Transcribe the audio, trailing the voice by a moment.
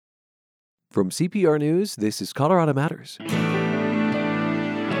From CPR News, this is Colorado Matters.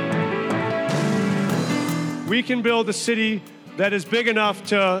 We can build a city that is big enough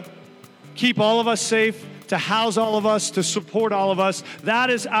to keep all of us safe, to house all of us, to support all of us. That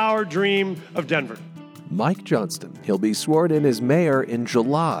is our dream of Denver. Mike Johnston. He'll be sworn in as mayor in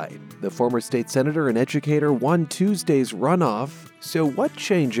July. The former state senator and educator won Tuesday's runoff. So what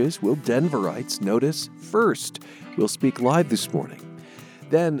changes will Denverites notice first? We'll speak live this morning.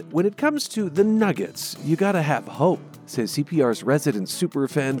 Then, when it comes to the Nuggets, you gotta have hope, says CPR's resident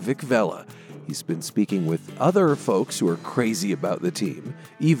superfan Vic Vela. He's been speaking with other folks who are crazy about the team,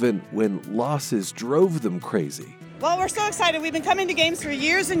 even when losses drove them crazy. Well, we're so excited. We've been coming to games for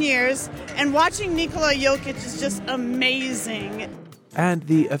years and years, and watching Nikola Jokic is just amazing. And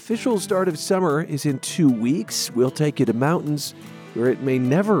the official start of summer is in 2 weeks. We'll take you to mountains where it may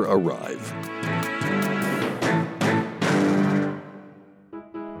never arrive.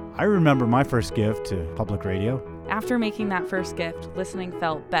 I remember my first gift to public radio. After making that first gift, listening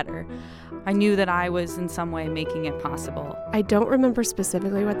felt better. I knew that I was in some way making it possible. I don't remember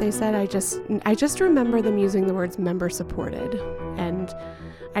specifically what they said. I just remember them using the words member supported. And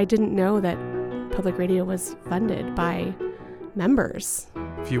I didn't know that public radio was funded by members.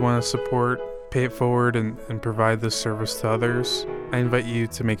 If you want to support, pay it forward, and provide this service to others, I invite you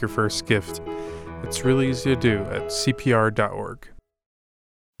to make your first gift. It's really easy to do at cpr.org.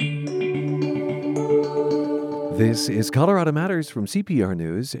 This is Colorado Matters from CPR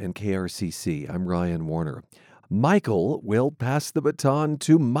News and KRCC. I'm Ryan Warner. Michael will pass the baton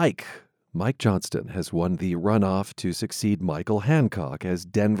to Mike. Mike Johnston has won the runoff to succeed Michael Hancock as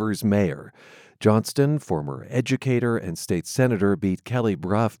Denver's mayor. Johnston, former educator and state senator, beat Kelly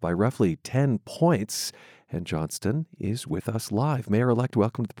Brough by roughly 10 points. And Johnston is with us live. Mayor-elect,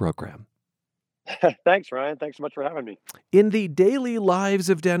 welcome to the program. Thanks, Ryan. Thanks so much for having me. In the daily lives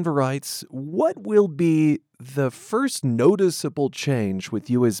of Denverites, what will be the first noticeable change with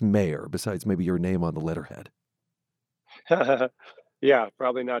you as mayor, besides maybe your name on the letterhead? Yeah,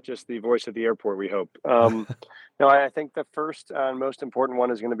 probably not just the voice of the airport, we hope. No, I think the first and most important one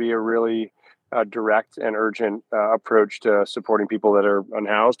is going to be a really direct and urgent approach to supporting people that are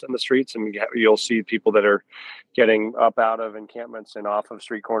unhoused on the streets. And you'll see people that are getting up out of encampments and off of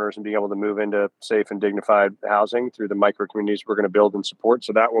street corners and being able to move into safe and dignified housing through the micro communities we're going to build and support.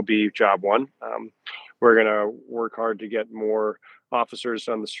 So that will be job one. We're going to work hard to get more officers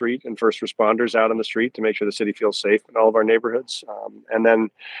on the street and first responders out on the street to make sure the city feels safe in all of our neighborhoods. And then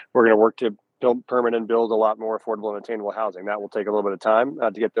we're going to work to permit and build a lot more affordable and attainable housing. That will take a little bit of time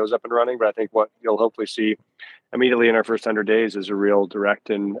to get those up and running. But I think what you'll hopefully see immediately in our first 100 days is a real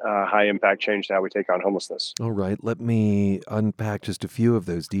direct and high impact change to how we take on homelessness. All right. Let me unpack just a few of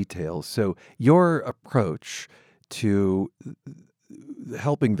those details. So your approach to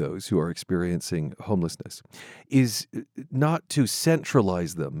helping those who are experiencing homelessness is not to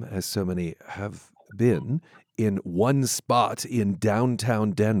centralize them, as so many have been, in one spot in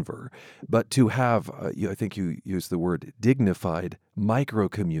downtown Denver, but to have, I think you used the word dignified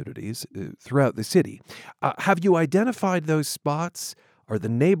micro-communities throughout the city. Have you identified those spots? Are the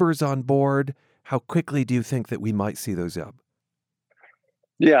neighbors on board? How quickly do you think that we might see those up?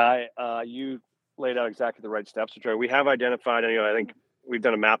 Yeah, you laid out exactly the right steps to try. We have identified, I think we've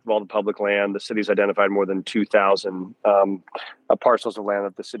done a map of all the public land. The city's identified more than 2,000 parcels of land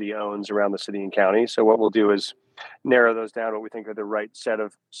that the city owns around the city and county. So what we'll do is narrow those down, what we think are the right set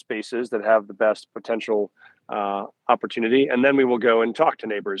of spaces that have the best potential opportunity. And then we will go and talk to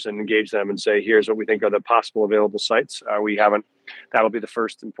neighbors and engage them and say, here's what we think are the possible available sites. That'll be the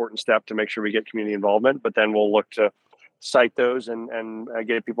first important step to make sure we get community involvement, but then we'll look to cite those and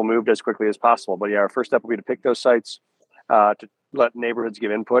get people moved as quickly as possible. But yeah, our first step will be to pick those sites, to let neighborhoods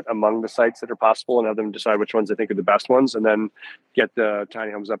give input among the sites that are possible and have them decide which ones they think are the best ones, and then get the tiny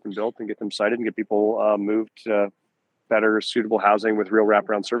homes up and built and get them sited and get people moved to better suitable housing with real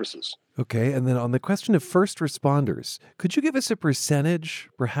wraparound services. Okay, and then on the question of first responders, could you give us a percentage,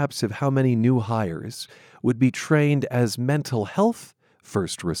 perhaps, of how many new hires would be trained as mental health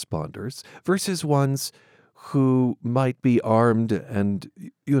first responders versus ones who might be armed and,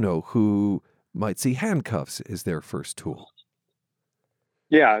 who might see handcuffs as their first tool?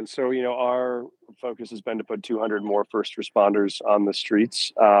 Yeah, and so, our focus has been to put 200 more first responders on the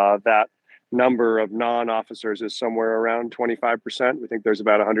streets. That number of non-officers is somewhere around 25%. We think there's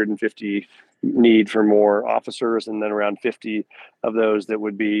about 150 need for more officers, and then around 50 of those that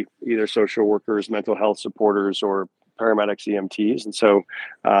would be either social workers, mental health supporters, or paramedics, EMTs. And so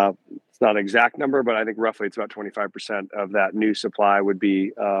it's not an exact number, but I think roughly it's about 25% of that new supply would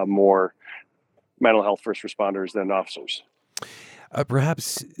be more mental health first responders than officers.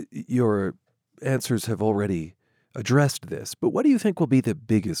 Perhaps your answers have already addressed this, but what do you think will be the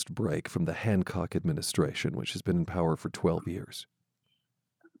biggest break from the Hancock administration, which has been in power for 12 years?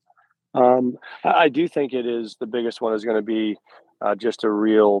 I do think it is the biggest one is going to be just a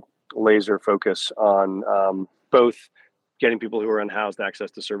real laser focus on both getting people who are unhoused access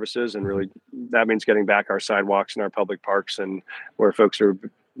to services, and really that means getting back our sidewalks and our public parks and where folks are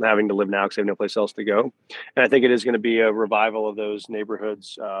having to live now because they have no place else to go. And I think it is going to be a revival of those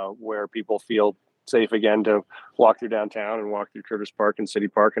neighborhoods where people feel safe again to walk through downtown and walk through Curtis Park and City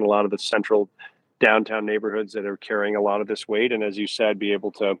Park and a lot of the central downtown neighborhoods that are carrying a lot of this weight. And as you said, be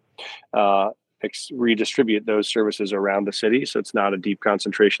able to redistribute those services around the city so it's not a deep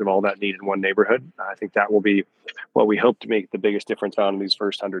concentration of all that need in one neighborhood. I think that will be what we hope to make the biggest difference on in these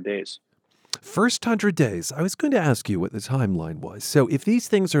first 100 days. First 100 days, I was going to ask you what the timeline was. So if these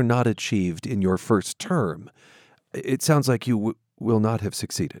things are not achieved in your first term, it sounds like you will not have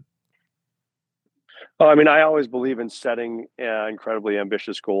succeeded. Well, I mean, I always believe in setting incredibly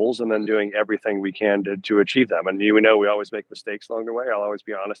ambitious goals and then doing everything we can to achieve them. And we know we always make mistakes along the way. I'll always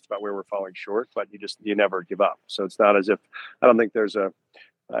be honest about where we're falling short, but you never give up. So it's not as if I don't think there's a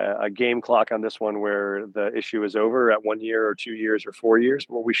game clock on this one where the issue is over at 1 year or 2 years or 4 years.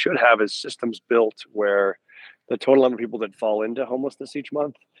 What we should have is systems built where the total number of people that fall into homelessness each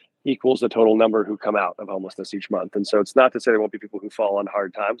month equals the total number who come out of homelessness each month. And so it's not to say there won't be people who fall on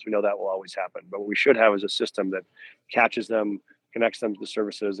hard times. We know that will always happen. But what we should have is a system that catches them, connects them to the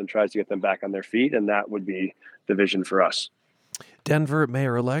services, and tries to get them back on their feet. And that would be the vision for us. Denver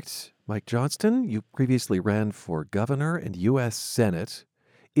Mayor-Elect Mike Johnston, you previously ran for governor and U.S. Senate.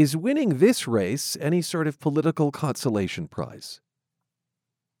 Is winning this race any sort of political consolation prize?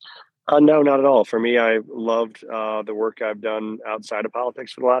 No, not at all. For me, I loved the work I've done outside of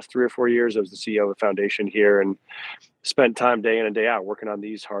politics for the last 3 or 4 years. I was the CEO of a foundation here and spent time day in and day out working on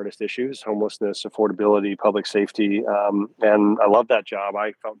these hardest issues: homelessness, affordability, public safety. And I love that job.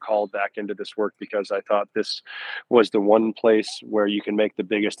 I felt called back into this work because I thought this was the one place where you can make the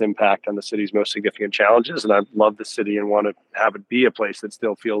biggest impact on the city's most significant challenges. And I love the city and want to have it be a place that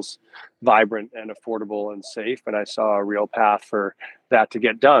still feels vibrant and affordable and safe. And I saw a real path for that to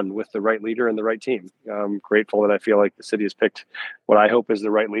get done with the right leader and the right team. I'm grateful that I feel like the city has picked what I hope is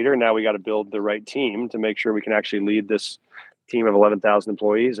the right leader. Now we got to build the right team to make sure we can actually lead this team of 11,000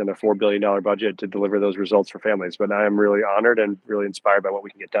 employees and a $4 billion budget to deliver those results for families. But I am really honored and really inspired by what we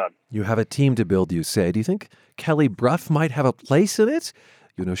can get done. You have a team to build, you say. Do you think Kelly Brough might have a place in it?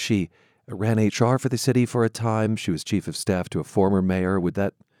 You know, she ran HR for the city for a time. She was chief of staff to a former mayor. Would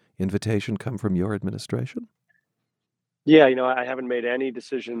that invitation come from your administration? Yeah, I haven't made any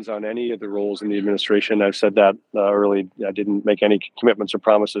decisions on any of the roles in the administration. I've said that early. I didn't make any commitments or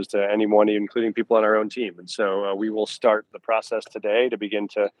promises to anyone, including people on our own team. And so we will start the process today to begin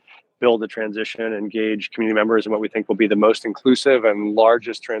to build the transition, engage community members in what we think will be the most inclusive and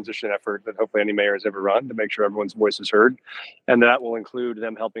largest transition effort that hopefully any mayor has ever run, to make sure everyone's voice is heard. And that will include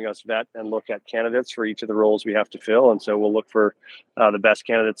them helping us vet and look at candidates for each of the roles we have to fill. And so we'll look for the best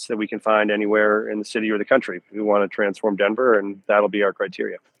candidates that we can find anywhere in the city or the country who want to transform Denver, and that'll be our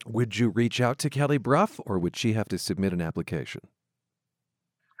criteria. Would you reach out to Kelly Brough, or would she have to submit an application?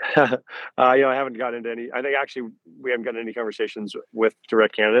 I haven't gotten into any. I think actually we haven't gotten any conversations with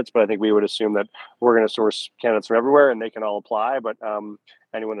direct candidates, but I think we would assume that we're going to source candidates from everywhere and they can all apply. But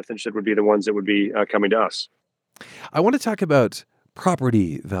anyone that's interested would be the ones that would be coming to us. I want to talk about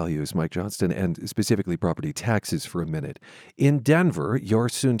property values, Mike Johnston, and specifically property taxes for a minute. In Denver, your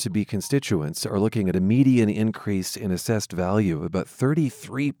soon-to-be constituents are looking at a median increase in assessed value of about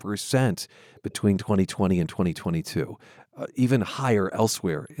 33% between 2020 and 2022, even higher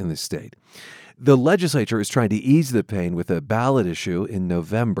elsewhere in the state. The legislature is trying to ease the pain with a ballot issue in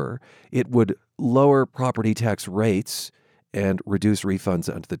November. It would lower property tax rates and reduce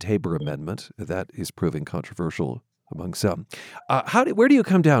refunds under the Tabor Amendment. That is proving controversial among some. Where do you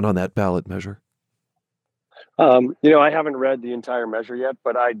come down on that ballot measure? I haven't read the entire measure yet,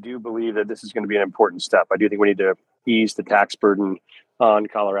 but I do believe that this is going to be an important step. I do think we need to ease the tax burden on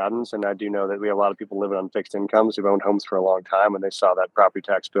Coloradans. And I do know that we have a lot of people living on fixed incomes who've owned homes for a long time, and they saw that property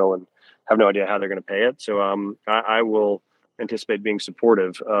tax bill and have no idea how they're going to pay it. So I will anticipate being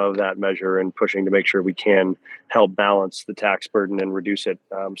supportive of that measure and pushing to make sure we can help balance the tax burden and reduce it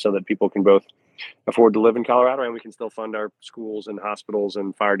so that people can both afford to live in Colorado and we can still fund our schools and hospitals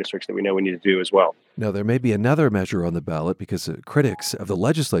and fire districts that we know we need to do as well. Now, there may be another measure on the ballot because critics of the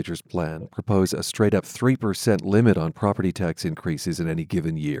legislature's plan propose a straight-up 3% limit on property tax increases in any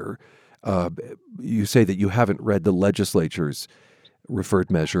given year. You say that you haven't read the legislature's referred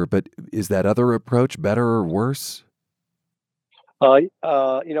measure, but is that other approach better or worse?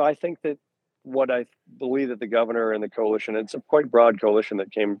 I think that what I believe that the governor and the coalition, it's a quite broad coalition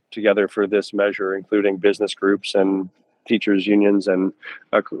that came together for this measure, including business groups and teachers unions and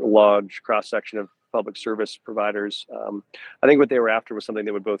a large cross section of public service providers. I think what they were after was something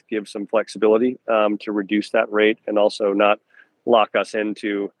that would both give some flexibility to reduce that rate and also not lock us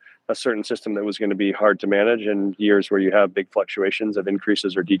into a certain system that was going to be hard to manage in years where you have big fluctuations of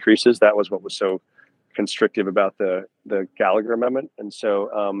increases or decreases. That was what was so constrictive about the Gallagher amendment. And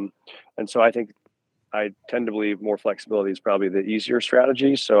so I think I tend to believe more flexibility is probably the easier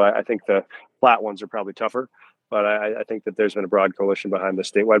strategy. So I think the flat ones are probably tougher, but I think that there's been a broad coalition behind the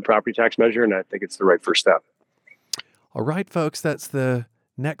statewide property tax measure, and I think it's the right first step. All right, folks, that's the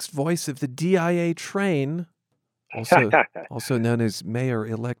next voice of the DIA train, also known as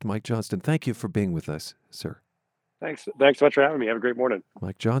Mayor-Elect Mike Johnston. Thank you for being with us, sir. Thanks so much for having me. Have a great morning.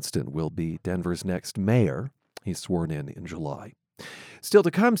 Mike Johnston will be Denver's next mayor. He's sworn in July. Still to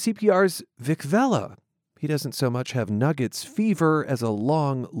come, CPR's Vic Vela. He doesn't so much have Nuggets fever as a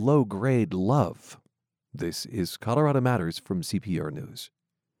long, low-grade love. This is Colorado Matters from CPR News.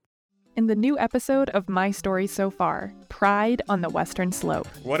 In the new episode of My Story So Far, Pride on the Western Slope.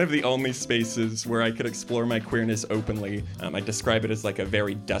 One of the only spaces where I could explore my queerness openly. I describe it as like a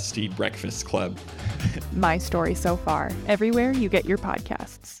very dusty breakfast club. My Story So Far, everywhere you get your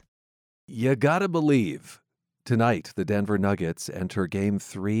podcasts. You gotta believe. Tonight, the Denver Nuggets enter Game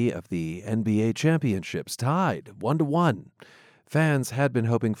 3 of the NBA Championships, tied 1-1. Fans had been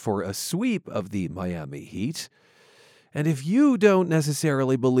hoping for a sweep of the Miami Heat. And if you don't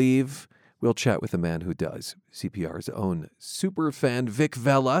necessarily believe, we'll chat with a man who does. CPR's own superfan, Vic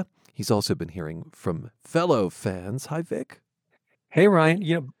Vela. He's also been hearing from fellow fans. Hi, Vic. Hey,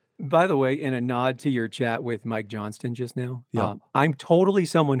 Ryan. By the way, in a nod to your chat with Mike Johnston just now, I'm totally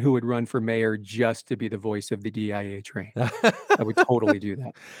someone who would run for mayor just to be the voice of the DIA train. I would totally do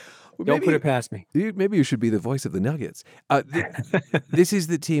that. Don't put it past me. Maybe you should be the voice of the Nuggets. This is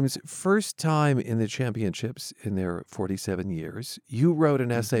the team's first time in the championships in their 47 years. You wrote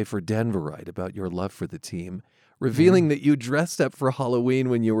an essay for Denverite about your love for the team, revealing that you dressed up for Halloween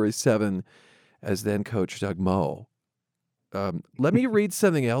when you were 7 as then coach Doug Moe. Let me read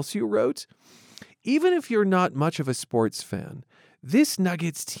something else you wrote. Even if you're not much of a sports fan, this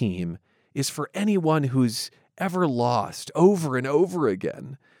Nuggets team is for anyone who's ever lost over and over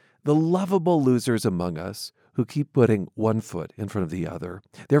again. The lovable losers among us who keep putting one foot in front of the other.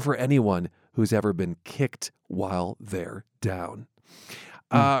 They're for anyone who's ever been kicked while they're down.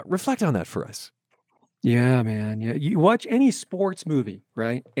 Reflect on that for us. Yeah, man. Yeah, you watch any sports movie,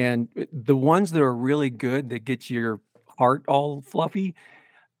 right? And the ones that are really good that get your heart all fluffy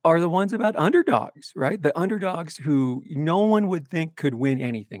are the ones about underdogs, right? The underdogs who no one would think could win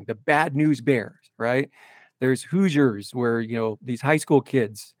anything. The Bad News Bears, right? There's Hoosiers where, these high school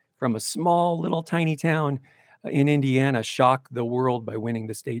kids from a small little tiny town in Indiana shock the world by winning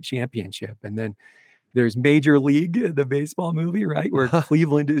the state championship. And then there's Major League, the baseball movie, right? Where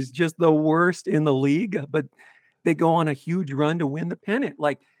Cleveland is just the worst in the league, but they go on a huge run to win the pennant.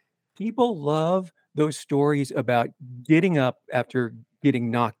 Like, people love those stories about getting up after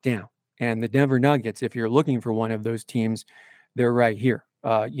getting knocked down. And the Denver Nuggets, if you're looking for one of those teams, they're right here.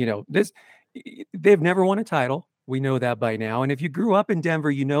 They've never won a title. We know that by now. And if you grew up in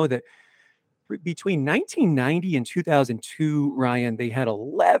Denver, you know that between 1990 and 2002, Ryan, they had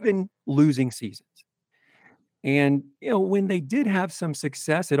 11 losing seasons. And, when they did have some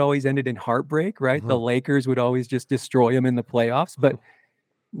success, it always ended in heartbreak, right? The Lakers would always just destroy them in the playoffs. But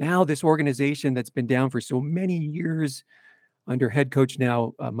now this organization that's been down for so many years under head coach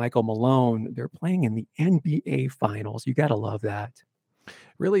now, Michael Malone, they're playing in the NBA Finals. You got to love that.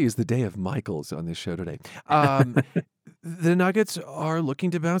 Really is the day of Michaels on this show today. The Nuggets are looking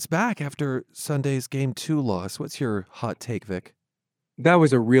to bounce back after Sunday's Game 2 loss. What's your hot take, Vic? That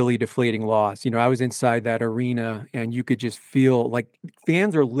was a really deflating loss. I was inside that arena and you could just feel like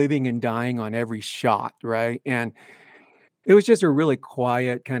fans are living and dying on every shot, right? And it was just a really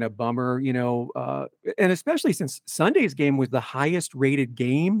quiet kind of bummer, and especially since Sunday's game was the highest rated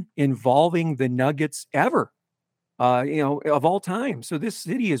game involving the Nuggets ever. Of all time. So this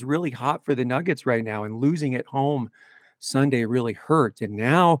city is really hot for the Nuggets right now, and losing at home Sunday really hurt. And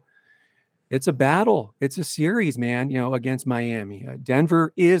now it's a battle. It's a series, man, against Miami.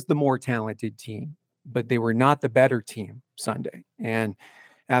 Denver is the more talented team, but they were not the better team Sunday. And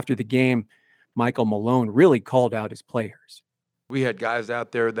after the game, Michael Malone really called out his players. We had guys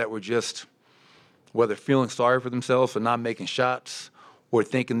out there that were just, whether feeling sorry for themselves for not making shots or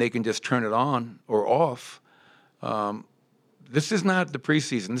thinking they can just turn it on or off. This is not the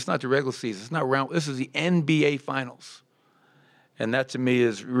preseason. This is not the regular season. It's not round. This is the NBA Finals. And that to me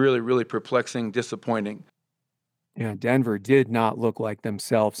is really, really perplexing, disappointing. Yeah, Denver did not look like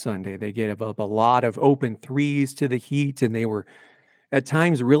themselves Sunday. They gave up a lot of open threes to the Heat, and they were at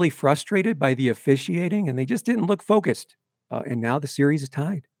times really frustrated by the officiating, and they just didn't look focused. And now the series is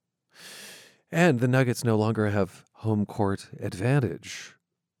tied. And the Nuggets no longer have home court advantage.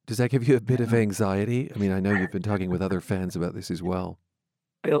 Does that give you a bit of anxiety? I mean, I know you've been talking with other fans about this as well.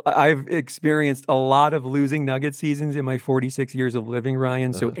 I've experienced a lot of losing Nugget seasons in my 46 years of living,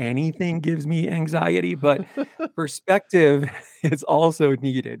 Ryan. So anything gives me anxiety, but perspective is also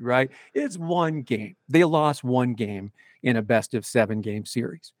needed, right? It's one game. They lost one game in a best of 7 game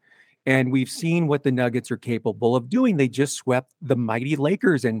series. And we've seen what the Nuggets are capable of doing. They just swept the mighty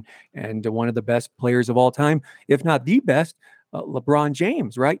Lakers and one of the best players of all time, if not the best, LeBron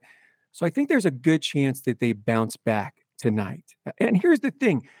James, right? So I think there's a good chance that they bounce back tonight. And here's the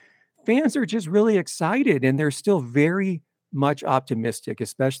thing. Fans are just really excited, and they're still very much optimistic,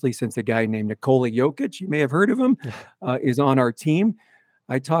 especially since a guy named Nikola Jokic, you may have heard of him, is on our team.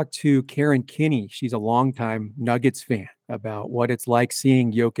 I talked to Karen Kinney. She's a longtime Nuggets fan about what it's like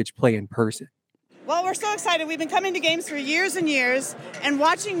seeing Jokic play in person. Well, we're so excited. We've been coming to games for years and years, and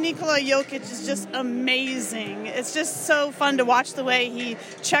watching Nikola Jokic is just amazing. It's just so fun to watch the way he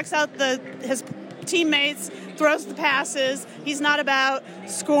checks out his teammates, throws the passes. He's not about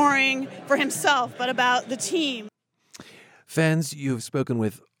scoring for himself, but about the team. Fans you've spoken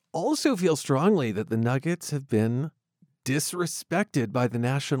with also feel strongly that the Nuggets have been disrespected by the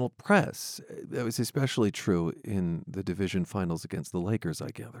national press. That was especially true in the division finals against the Lakers, I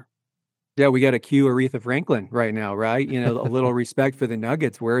gather. Yeah, we got to cue Aretha Franklin right now, right? You know, a little respect for the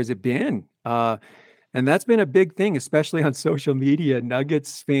Nuggets. Where has it been? And that's been a big thing, especially on social media,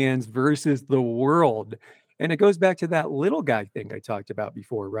 Nuggets fans versus the world. And it goes back to that little guy thing I talked about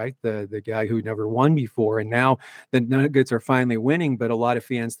before, right? The guy who never won before. And now the Nuggets are finally winning. But a lot of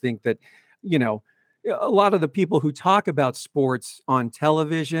fans think that, you know, a lot of the people who talk about sports on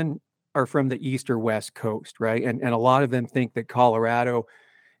television are from the East or West Coast, right? And a lot of them think that Colorado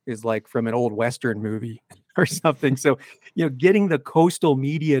is like from an old Western movie or something. So, you know, getting the coastal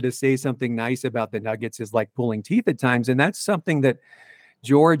media to say something nice about the Nuggets is like pulling teeth at times. And that's something that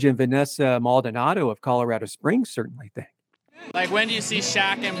George and Vanessa Maldonado of Colorado Springs certainly think. Like, when do you see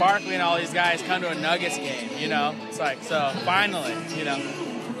Shaq and Barkley and all these guys come to a Nuggets game, you know? It's like, so finally, you know.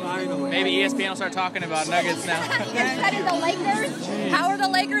 Maybe ESPN will start talking about Nuggets now. Instead of the Lakers, how are the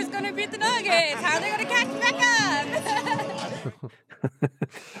Lakers going to beat the Nuggets? How are they going to catch back up?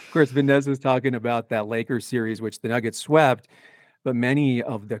 Of course, Vanessa's talking about that Lakers series, which the Nuggets swept, but many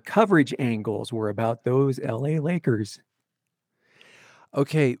of the coverage angles were about those LA Lakers.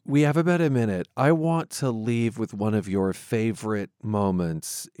 Okay, we have about a minute. I want to leave with one of your favorite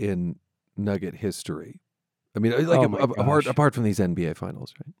moments in Nugget history. I mean, like apart from these NBA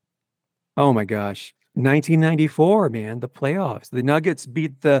finals, right? Oh my gosh. 1994, man, the playoffs. The Nuggets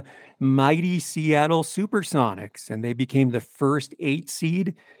beat the mighty Seattle Supersonics, and they became the first 8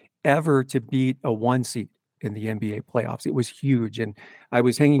 seed ever to beat a 1 seed in the NBA playoffs. It was huge. And I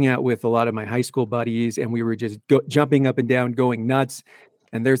was hanging out with a lot of my high school buddies, and we were just jumping up and down, going nuts.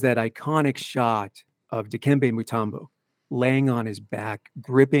 And there's that iconic shot of Dikembe Mutombo laying on his back,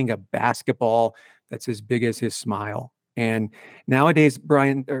 gripping a basketball that's as big as his smile. And nowadays,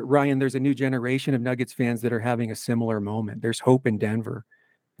 Ryan, there's a new generation of Nuggets fans that are having a similar moment. There's hope in Denver.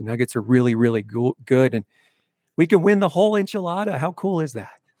 The Nuggets are really, really good. And we can win the whole enchilada. How cool is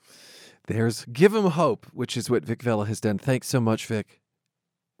that? There's give them hope, which is what Vic Vela has done. Thanks so much, Vic.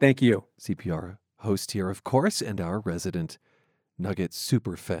 Thank you. CPR host here, of course, and our resident Nuggets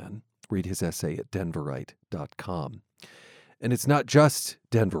superfan. Read his essay at denverite.com. And it's not just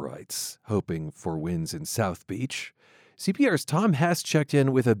Denverites hoping for wins in South Beach. CPR's Tom Hess checked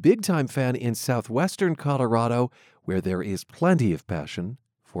in with a big-time fan in Southwestern Colorado, where there is plenty of passion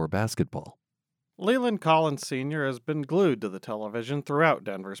for basketball. Leland Collins Sr. has been glued to the television throughout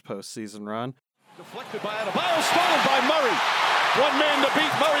Denver's postseason run. Deflected by Adebayo, stolen by Murray. One man to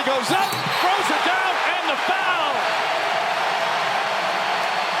beat. Murray goes up, throws it down, and the foul.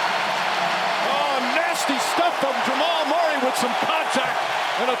 Oh, nasty stuff from Jamal Murray with some contact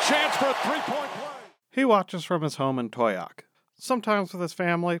and a chance for a three-point play. He watches from his home in Towaoc, sometimes with his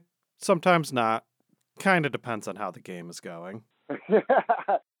family, sometimes not. Kind of depends on how the game is going.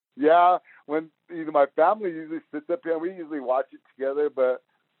 Yeah, when my family usually sits up here, and we usually watch it together, but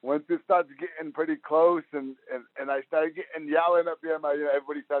once it starts getting pretty close and I start getting yelling up here,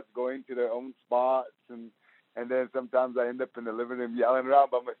 everybody starts going to their own spots, and then sometimes I end up in the living room yelling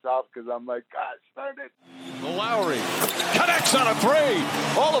around by myself because I'm like, gosh, start it. Lowry connects on a three.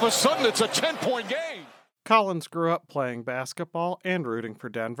 All of a sudden, it's a 10-point game. Collins grew up playing basketball and rooting for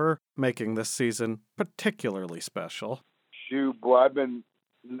Denver, making this season particularly special. Shoot, boy, I've been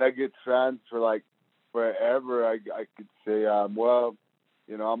Nuggets fans for like forever. I could say, I'm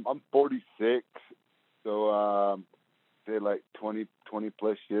 46, so say like 20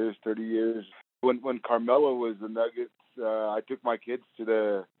 plus years, 30 years. When Carmelo was the Nuggets, I took my kids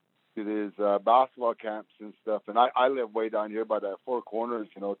to his basketball camps and stuff, and I live way down here by the Four Corners,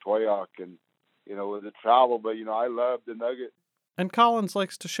 Towaoc, and with the travel, but I love the Nuggets. And Collins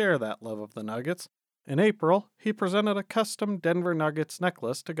likes to share that love of the Nuggets. In April, he presented a custom Denver Nuggets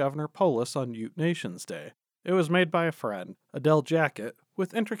necklace to Governor Polis on Ute Nations Day. It was made by a friend, a Dell jacket,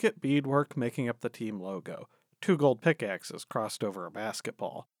 with intricate beadwork making up the team logo. 2 gold pickaxes crossed over a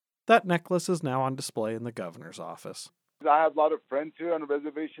basketball. That necklace is now on display in the governor's office. I have a lot of friends here on the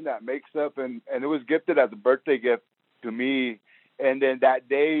reservation that makes up, and it was gifted as a birthday gift to me. And then that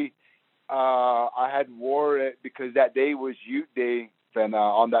day, I had wore it because that day was Ute Day. And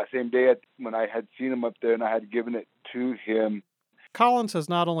on that same day, when I had seen him up there, and I had given it to him. Collins has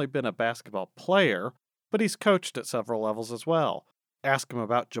not only been a basketball player, but he's coached at several levels as well. Ask him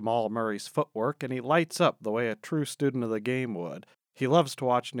about Jamal Murray's footwork, and he lights up the way a true student of the game would. He loves to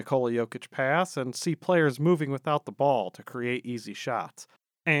watch Nikola Jokic pass and see players moving without the ball to create easy shots.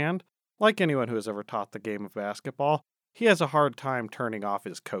 And, like anyone who has ever taught the game of basketball, he has a hard time turning off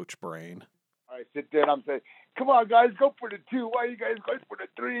his coach brain. I sit there and I'm saying, come on, guys, go for the 2. Why are you guys going for the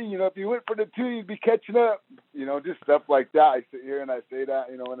 3? If you went for the 2, you'd be catching up. Just stuff like that. I sit here and I say that,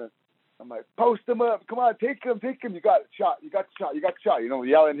 and I'm like, post him up. Come on, take him. You got a shot. You got the shot.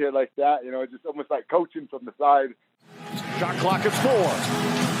 Yelling here like that, just almost like coaching from the side. Shot clock at 4.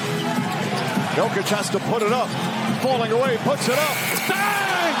 Jokic has to put it up. Falling away, puts it up.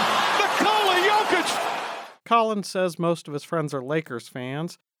 Bang! Nikola Jokic! Collins says most of his friends are Lakers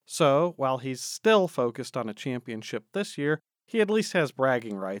fans, so while he's still focused on a championship this year, he at least has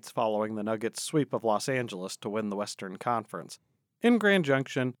bragging rights following the Nuggets' sweep of Los Angeles to win the Western Conference. In Grand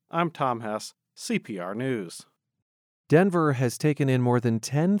Junction, I'm Tom Hess, CPR News. Denver has taken in more than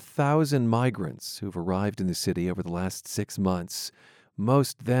 10,000 migrants who've arrived in the city over the last 6 months.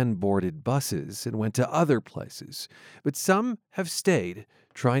 Most then boarded buses and went to other places, but some have stayed,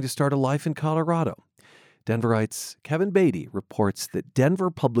 trying to start a life in Colorado. Denverite's Kevin Beatty reports that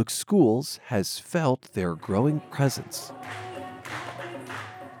Denver Public Schools has felt their growing presence.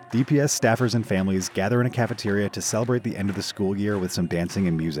 DPS staffers and families gather in a cafeteria to celebrate the end of the school year with some dancing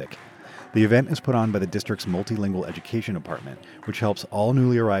and music. The event is put on by the district's multilingual education department, which helps all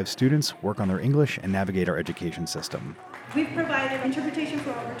newly arrived students work on their English and navigate our education system. We've provided interpretation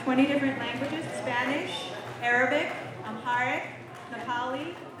for over 20 different languages: Spanish, Arabic, Amharic,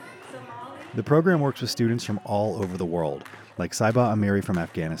 Nepali, Somali. The program works with students from all over the world, like Saiba Amiri from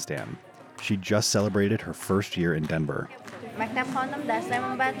Afghanistan. She just celebrated her first year in Denver. It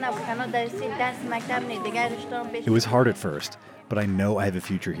was hard at first, but I know I have a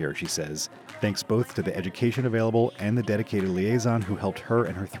future here, she says, thanks both to the education available and the dedicated liaison who helped her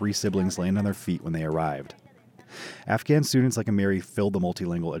and her 3 siblings land on their feet when they arrived. Afghan students like Amiri filled the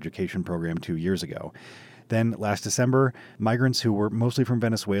multilingual education program 2 years ago. Then, last December, migrants who were mostly from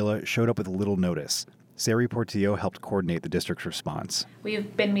Venezuela showed up with little notice. Sari Portillo helped coordinate the district's response.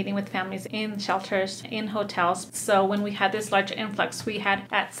 We've been meeting with families in shelters, in hotels. So when we had this large influx, we had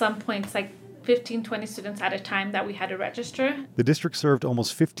at some points like 15, 20 students at a time that we had to register. The district served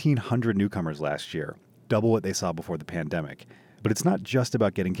almost 1,500 newcomers last year, double what they saw before the pandemic. But it's not just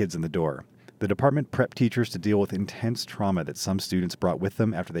about getting kids in the door. The department prepped teachers to deal with intense trauma that some students brought with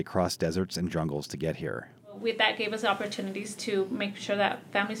them after they crossed deserts and jungles to get here. That gave us opportunities to make sure that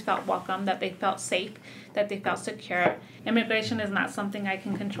families felt welcome, that they felt safe, that they felt secure. Immigration is not something I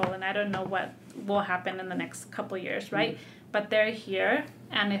can control, and I don't know what will happen in the next couple of years, right? But they're here,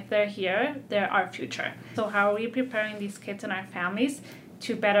 and if they're here, they're our future. So how are we preparing these kids and our families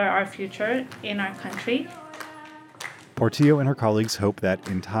to better our future in our country? Portillo and her colleagues hope that,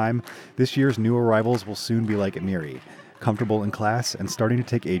 in time, this year's new arrivals will soon be like Amiri, comfortable in class and starting to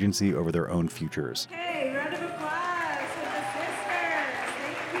take agency over their own futures. Hey, round of applause for the sisters.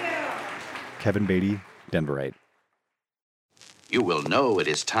 Thank you. Kevin Beatty, Denverite. You will know it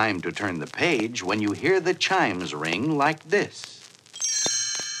is time to turn the page when you hear the chimes ring like this.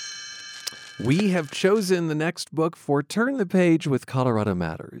 We have chosen the next book for Turn the Page with Colorado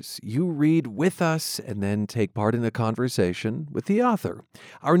Matters. You read with us and then take part in a conversation with the author.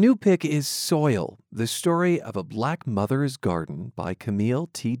 Our new pick is Soil, the story of a Black mother's garden by Camille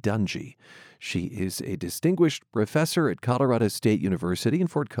T. Dungy. She is a distinguished professor at Colorado State University in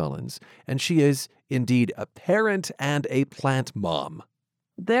Fort Collins, and she is indeed a parent and a plant mom.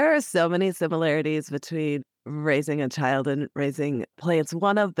 There are so many similarities between raising a child and raising plants.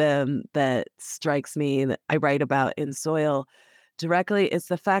 One of them that strikes me that I write about in Soil directly is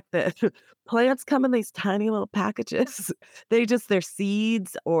the fact that plants come in these tiny little packages. They're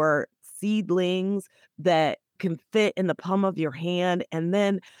seeds or seedlings that can fit in the palm of your hand. And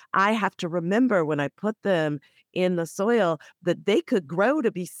then I have to remember when I put them in the soil that they could grow to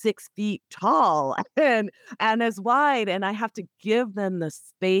be 6 feet tall and as wide. And I have to give them the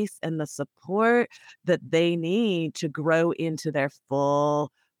space and the support that they need to grow into their full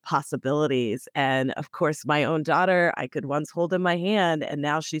possibilities. And of course, my own daughter, I could once hold in my hand, and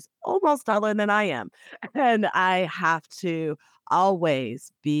now she's almost taller than I am. And I have to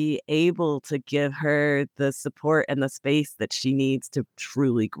always be able to give her the support and the space that she needs to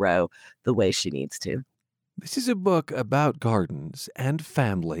truly grow the way she needs to. This is a book about gardens and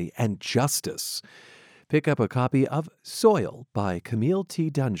family and justice. Pick up a copy of Soil by Camille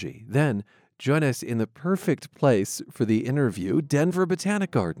T. Dungy. Then join us in the perfect place for the interview, Denver Botanic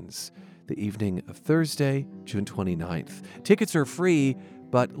Gardens, the evening of Thursday, June 29th. Tickets are free,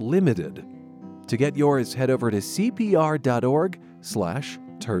 but limited. To get yours, head over to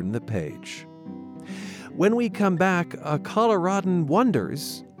cpr.org/turnthepage. When we come back, a Coloradan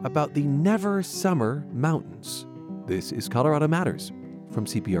wonders about the Never Summer Mountains. This is Colorado Matters from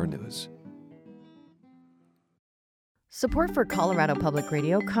CPR News. Support for Colorado Public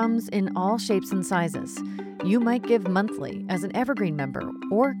Radio comes in all shapes and sizes. You might give monthly as an Evergreen member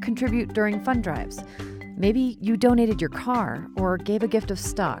or contribute during fund drives. Maybe you donated your car or gave a gift of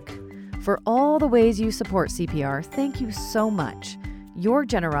stock. For all the ways you support CPR, thank you so much. Your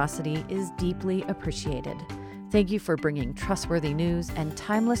generosity is deeply appreciated. Thank you for bringing trustworthy news and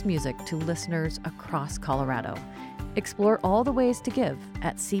timeless music to listeners across Colorado. Explore all the ways to give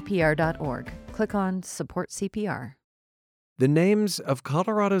at cpr.org. Click on Support CPR. The names of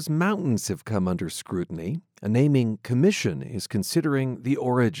Colorado's mountains have come under scrutiny. A naming commission is considering the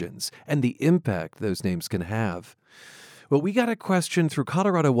origins and the impact those names can have. Well, we got a question through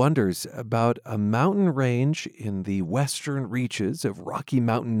Colorado Wonders about a mountain range in the western reaches of Rocky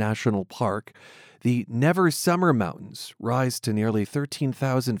Mountain National Park. The Never Summer Mountains rise to nearly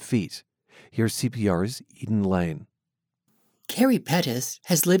 13,000 feet. Here's CPR's Eden Lane. Carrie Pettis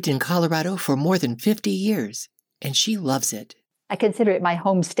has lived in Colorado for more than 50 years, and she loves it. I consider it my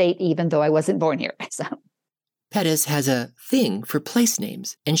home state, even though I wasn't born here. So. Pettis has a thing for place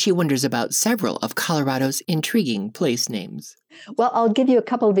names, and she wonders about several of Colorado's intriguing place names. Well, I'll give you a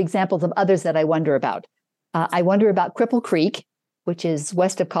couple of examples of others that I wonder about. I wonder about Cripple Creek, which is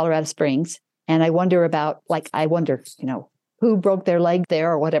west of Colorado Springs. And I wonder about, who broke their leg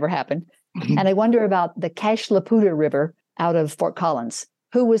there or whatever happened. And I wonder about the Cache La Poudre River out of Fort Collins.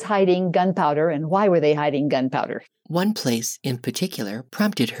 Who was hiding gunpowder and why were they hiding gunpowder? One place in particular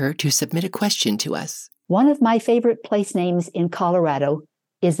prompted her to submit a question to us. One of my favorite place names in Colorado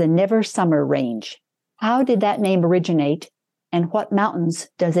is the Never Summer Range. How did that name originate and what mountains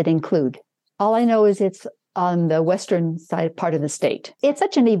does it include? All I know is it's on the western side part of the state. It's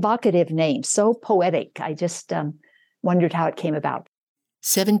such an evocative name, so poetic. I just wondered how it came about.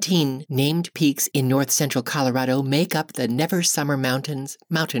 17 named peaks in north-central Colorado make up the Never Summer Mountains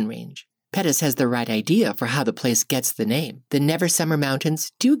mountain range. Pettis has the right idea for how the place gets the name. The Never Summer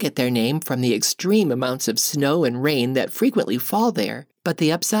Mountains do get their name from the extreme amounts of snow and rain that frequently fall there. But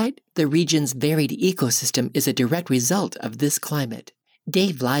the upside? The region's varied ecosystem is a direct result of this climate.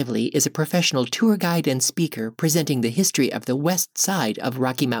 Dave Lively is a professional tour guide and speaker presenting the history of the west side of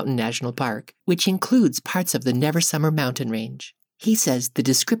Rocky Mountain National Park, which includes parts of the Never Summer Mountain Range. He says the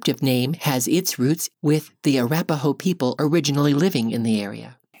descriptive name has its roots with the Arapaho people originally living in the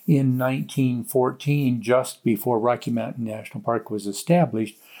area. In 1914, just before Rocky Mountain National Park was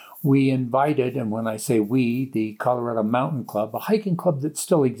established, we invited, and when I say we, the Colorado Mountain Club, a hiking club that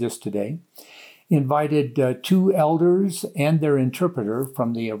still exists today, invited 2 elders and their interpreter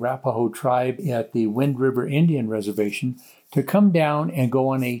from the Arapaho tribe at the Wind River Indian Reservation to come down and go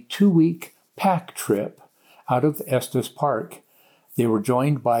on a 2-week pack trip out of Estes Park. They were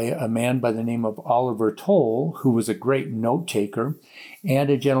joined by a man by the name of Oliver Toll, who was a great note-taker, and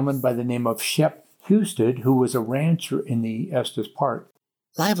a gentleman by the name of Shep Husted, who was a rancher in the Estes Park.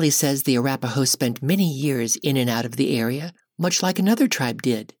 Lively says the Arapaho spent many years in and out of the area, much like another tribe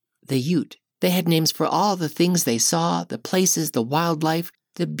did, the Ute. They had names for all the things they saw, the places, the wildlife,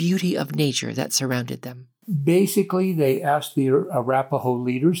 the beauty of nature that surrounded them. Basically, they asked the Arapaho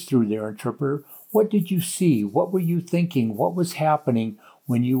leaders through their interpreter, what did you see? What were you thinking? What was happening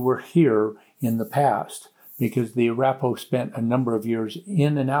when you were here in the past? Because the Arapaho spent a number of years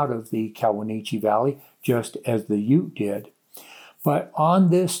in and out of the Kawanichi Valley, just as the Ute did. But on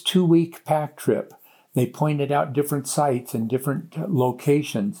this 2-week pack trip, they pointed out different sites and different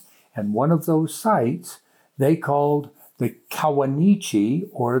locations. And one of those sites they called the Kawanichi,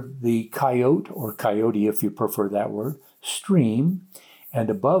 or the Coyote if you prefer that word, stream. And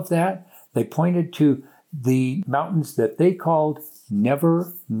above that, they pointed to the mountains that they called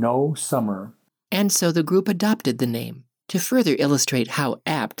Never No Summer. And so the group adopted the name. To further illustrate how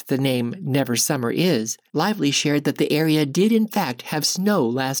apt the name Never Summer is, Lively shared that the area did in fact have snow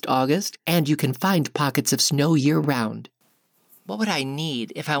last August, and you can find pockets of snow year-round. What would I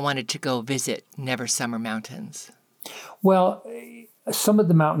need if I wanted to go visit Never Summer Mountains? Well, some of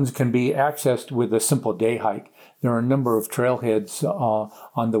the mountains can be accessed with a simple day hike. There are a number of trailheads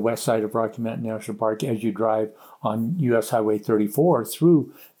on the west side of Rocky Mountain National Park as you drive on U.S. Highway 34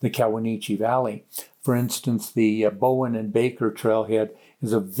 through the Kawanichi Valley. For instance, the Bowen and Baker trailhead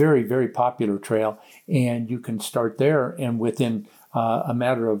is a very, very popular trail, and you can start there, and within a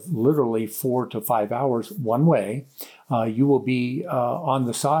matter of literally 4 to 5 hours one way, you will be on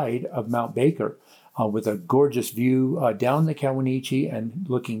the side of Mount Baker with a gorgeous view down the Kawanichi and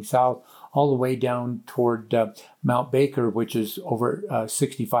looking south all the way down toward Mount Baker, which is over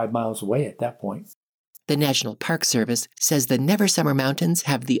 65 miles away at that point. The National Park Service says the Never Summer Mountains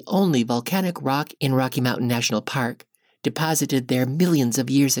have the only volcanic rock in Rocky Mountain National Park, deposited there millions of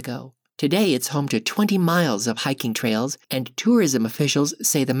years ago. Today, it's home to 20 miles of hiking trails, and tourism officials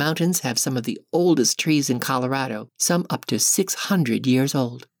say the mountains have some of the oldest trees in Colorado, some up to 600 years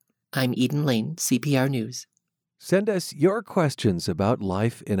old. I'm Eden Lane, CPR News. Send us your questions about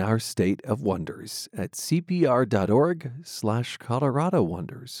life in our state of wonders at cpr.org/Colorado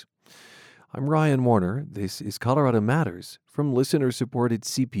Wonders. I'm Ryan Warner. This is Colorado Matters from listener-supported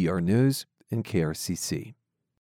CPR News and KRCC.